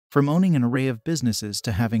From owning an array of businesses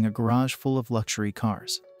to having a garage full of luxury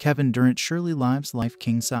cars, Kevin Durant surely lives life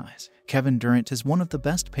king size. Kevin Durant is one of the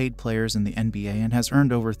best paid players in the NBA and has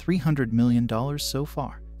earned over $300 million so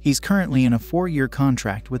far. He's currently in a 4-year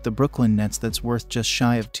contract with the Brooklyn Nets that's worth just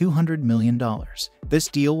shy of $200 million. This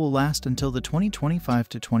deal will last until the 2025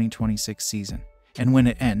 to 2026 season. And when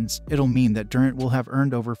it ends, it'll mean that Durant will have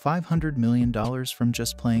earned over $500 million from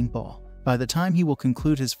just playing ball. By the time he will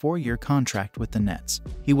conclude his 4-year contract with the Nets,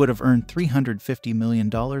 he would have earned $350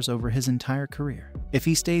 million over his entire career. If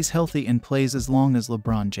he stays healthy and plays as long as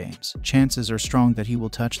LeBron James, chances are strong that he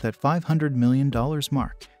will touch that $500 million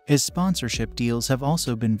mark. His sponsorship deals have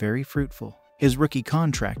also been very fruitful. His rookie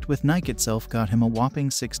contract with Nike itself got him a whopping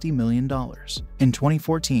 $60 million. In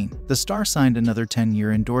 2014, the star signed another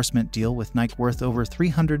 10-year endorsement deal with Nike worth over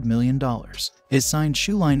 $300 million. His signed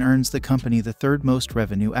shoe line earns the company the third most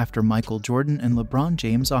revenue after Michael Jordan and LeBron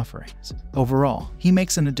James offerings. Overall, he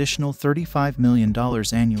makes an additional $35 million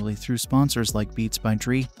annually through sponsors like Beats by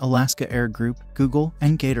Dre, Alaska Air Group, Google,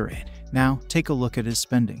 and Gatorade. Now, take a look at his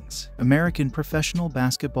spendings. American professional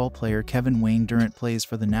basketball player Kevin Wayne Durant plays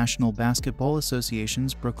for the National Basketball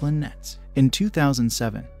Association's Brooklyn Nets. In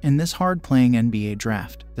 2007, in this hard-playing NBA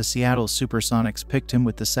draft, the Seattle Supersonics picked him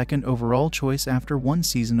with the second overall choice after one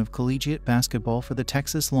season of collegiate basketball for the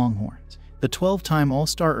Texas Longhorns. The 12-time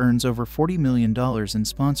All-Star earns over $40 million in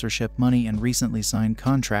sponsorship money and recently signed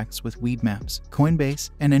contracts with Weedmaps, Coinbase,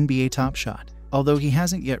 and NBA Top Shot. Although he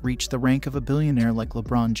hasn't yet reached the rank of a billionaire like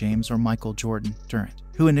LeBron James or Michael Jordan, Durant,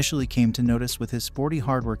 who initially came to notice with his sporty,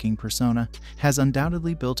 hardworking persona, has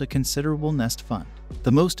undoubtedly built a considerable nest fund.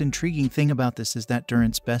 The most intriguing thing about this is that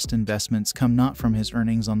Durant's best investments come not from his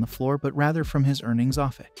earnings on the floor but rather from his earnings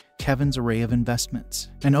off it. Kevin's array of investments.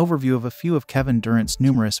 An overview of a few of Kevin Durant's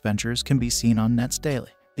numerous ventures can be seen on Nets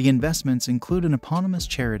Daily. The investments include an eponymous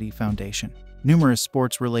charity foundation, numerous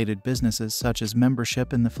sports-related businesses such as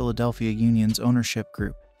membership in the Philadelphia Union's ownership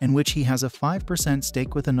group, in which he has a 5%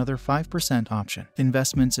 stake with another 5% option,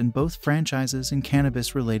 investments in both franchises and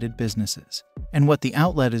cannabis-related businesses, and what the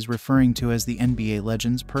outlet is referring to as the NBA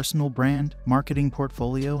legend's personal brand, marketing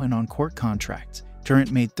portfolio, and on-court contracts.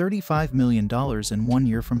 Durant made $35 million in 1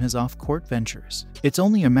 year from his off-court ventures. It's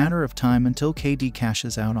only a matter of time until KD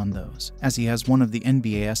cashes out on those, as he has one of the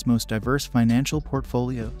NBA's most diverse financial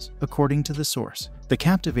portfolios, according to the source. The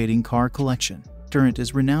captivating car collection. Durant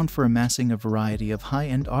is renowned for amassing a variety of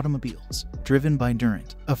high-end automobiles. Driven by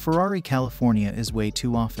Durant, a Ferrari California is way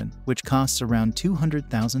too often, which costs around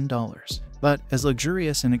 $200,000. But as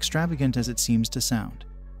luxurious and extravagant as it seems to sound,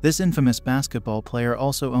 this infamous basketball player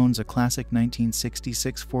also owns a classic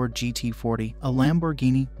 1966 Ford GT40, a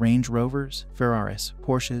Lamborghini, Range Rovers, Ferraris,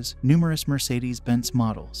 Porsches, numerous Mercedes-Benz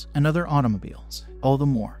models, and other automobiles. All the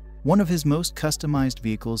more, one of his most customized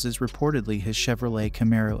vehicles is reportedly his Chevrolet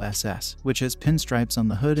Camaro SS, which has pinstripes on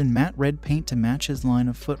the hood and matte red paint to match his line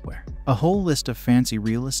of footwear. A whole list of fancy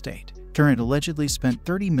real estate. Durant allegedly spent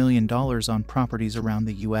 $30 million on properties around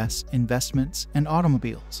the US, investments, and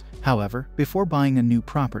automobiles. However, before buying a new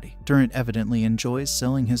property, Durant evidently enjoys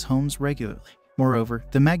selling his homes regularly. Moreover,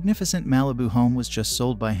 the magnificent Malibu home was just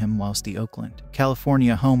sold by him, whilst the Oakland,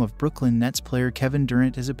 California home of Brooklyn Nets player Kevin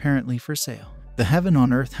Durant is apparently for sale. The Heaven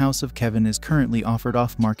on Earth house of Kevin is currently offered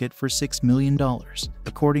off-market for $6 million.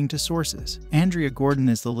 According to sources, Andrea Gordon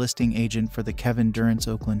is the listing agent for the Kevin Durant's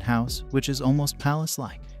Oakland house, which is almost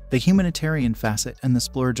palace-like. The humanitarian facet and the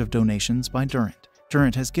splurge of donations by Durant.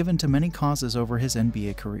 Durant has given to many causes over his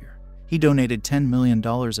NBA career. He donated $10 million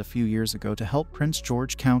a few years ago to help Prince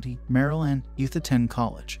George County, Maryland, Youth Attend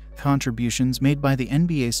College. Contributions made by the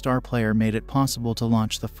NBA star player made it possible to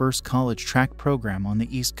launch the first college track program on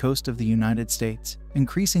the East Coast of the United States,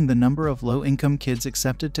 increasing the number of low-income kids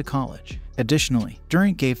accepted to college. Additionally,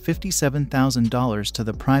 Durant gave $57,000 to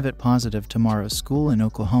the private Positive Tomorrow School in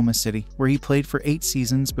Oklahoma City, where he played for 8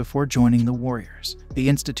 seasons before joining the Warriors. The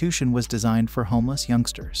institution was designed for homeless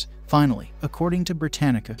youngsters. Finally, according to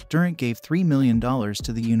Britannica, Durant gave $3 million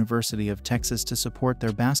to the University of Texas to support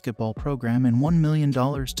their basketball program and $1 million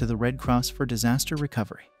to the Red Cross for disaster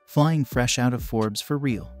recovery. Flying fresh out of Forbes for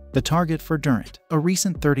real. The target for Durant, a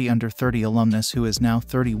recent 30 Under 30 alumnus who is now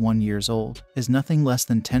 31 years old, is nothing less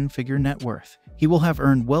than 10-figure net worth. He will have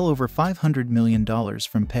earned well over $500 million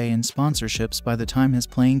from pay and sponsorships by the time his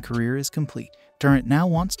playing career is complete. Durant now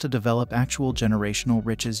wants to develop actual generational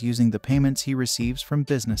riches using the payments he receives from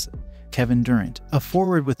businesses. Kevin Durant, a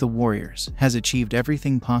forward with the Warriors, has achieved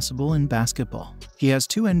everything possible in basketball. He has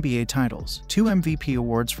 2 NBA titles, 2 MVP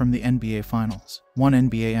awards from the NBA Finals, 1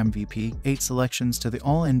 NBA MVP, 8 selections to the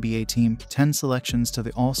All-NBA team, 10 selections to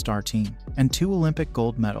the All-Star team, and 2 Olympic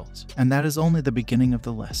gold medals. And that is only the beginning of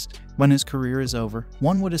the list. When his career is over,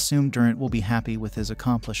 one would assume Durant will be happy with his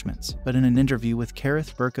accomplishments, but in an interview with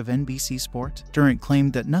Gareth Burke of NBC Sport, Durant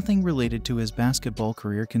claimed that nothing related to his basketball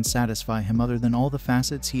career can satisfy him other than all the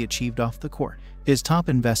facets he achieved off the court. His top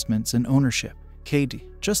investments and ownership. KD,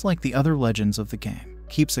 just like the other legends of the game,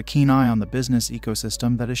 keeps a keen eye on the business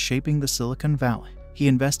ecosystem that is shaping the Silicon Valley. He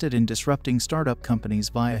invested in disrupting startup companies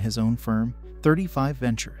via his own firm, 35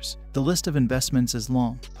 Ventures. The list of investments is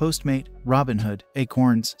long: Postmate, Robinhood,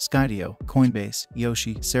 Acorns, Skydio, Coinbase,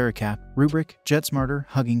 Yoshi, Seracap, Rubrik, JetSmarter,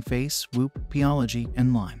 Hugging Face, Whoop, Peology,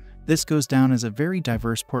 and Lime. This goes down as a very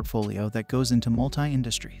diverse portfolio that goes into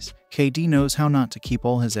multi-industries. KD knows how not to keep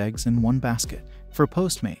all his eggs in one basket. For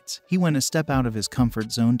Postmates, he went a step out of his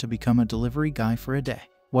comfort zone to become a delivery guy for a day.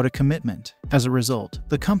 What a commitment. As a result,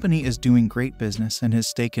 the company is doing great business and his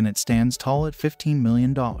stake in it stands tall at $15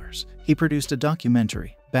 million. He produced a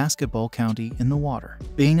documentary, Basketball County in the Water.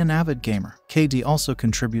 Being an avid gamer, KD also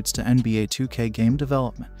contributes to NBA 2K game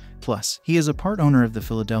development. Plus, he is a part owner of the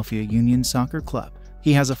Philadelphia Union Soccer Club.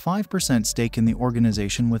 He has a 5% stake in the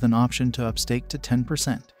organization with an option to upstake to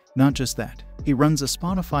 10%. Not just that, he runs a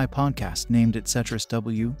Spotify podcast named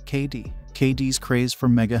EtC. KD's craze for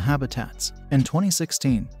mega habitats. In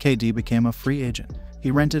 2016, KD became a free agent.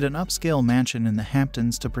 He rented an upscale mansion in the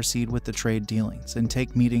Hamptons to proceed with the trade dealings and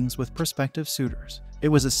take meetings with prospective suitors. It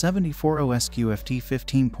was a 74 OSQFT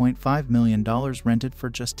 $15.5 million rented for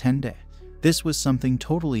just 10 days. This was something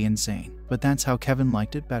totally insane, but that's how Kevin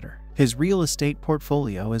liked it better. His real estate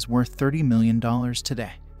portfolio is worth $30 million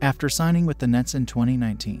today. After signing with the Nets in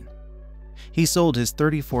 2019, he sold his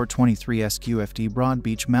 3423 SQFT Broad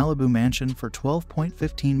Beach Malibu mansion for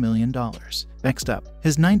 $12.15 million. Next up,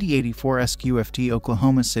 his 9084 SQFT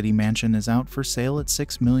Oklahoma City mansion is out for sale at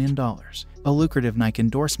 $6 million. A lucrative Nike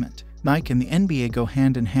endorsement. Nike and the NBA go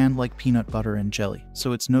hand in hand like peanut butter and jelly,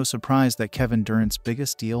 so it's no surprise that Kevin Durant's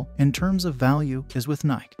biggest deal, in terms of value, is with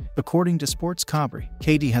Nike. According to Sports Cabri,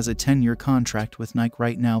 KD has a 10-year contract with Nike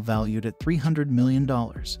right now valued at $300 million.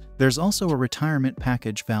 There's also a retirement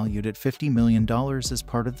package valued at $50 million as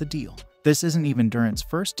part of the deal. This isn't even Durant's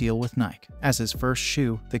first deal with Nike, as his first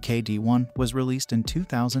shoe, the KD 1, was released in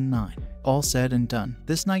 2009. All said and done,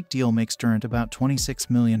 this Nike deal makes Durant about $26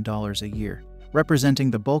 million a year,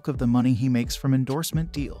 representing the bulk of the money he makes from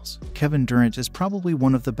endorsement deals. Kevin Durant is probably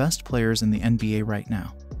one of the best players in the NBA right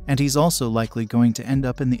now, and he's also likely going to end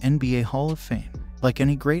up in the NBA Hall of Fame. Like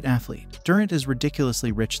any great athlete, Durant is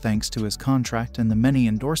ridiculously rich thanks to his contract and the many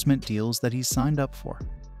endorsement deals that he's signed up for.